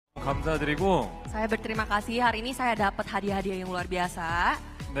감사드리고 Saya berterima kasih hari ini saya dapat hadiah-hadiah yang luar biasa.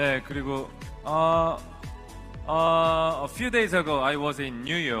 네 그리고 a few days ago I was in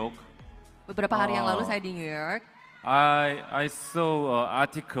New York. Beberapa hari yang lalu saya di New York. I saw an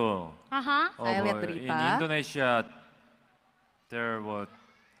article Saya lihat in berita Indonesia there was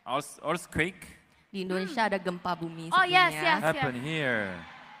earthquake di Indonesia ada gempa bumi Oh, yes, sebelumnya. yes. happened here.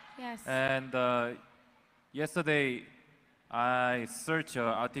 Yes. And yesterday, I searched an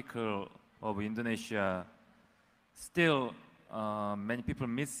article of Indonesia. Still, many people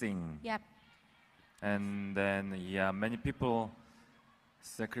missing, Yep. and then many people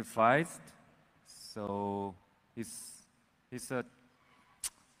sacrificed. So it's a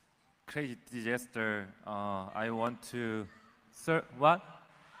crazy disaster. I want to what?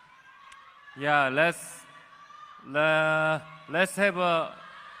 Yeah, let's have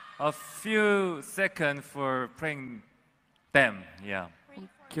a few seconds for praying them. Yeah.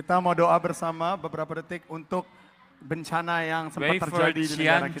 Kita mau doa bersama beberapa detik untuk bencana yang sempat Wait for terjadi di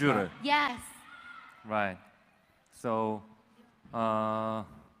negara kita. Cianjur. Yes. Right. So,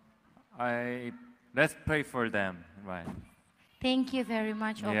 let's pray for them. Right. Thank you very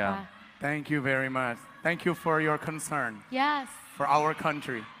much, Opa. Yeah. Thank you very much. Thank you for your concern Yes. for our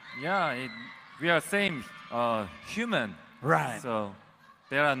country. Yeah. We are same human. Right. So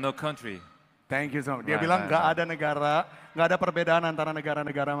there are no country. Thank you so much. Dia Right, bilang right, nggak right. ada negara, nggak ada perbedaan antara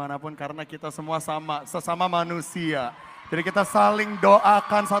negara-negara manapun karena kita semua sama, sesama manusia. Jadi kita saling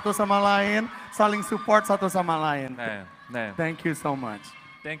doakan satu sama lain, saling support satu sama lain. 네. 네. Thank you so much.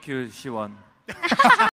 Thank you, Siwon.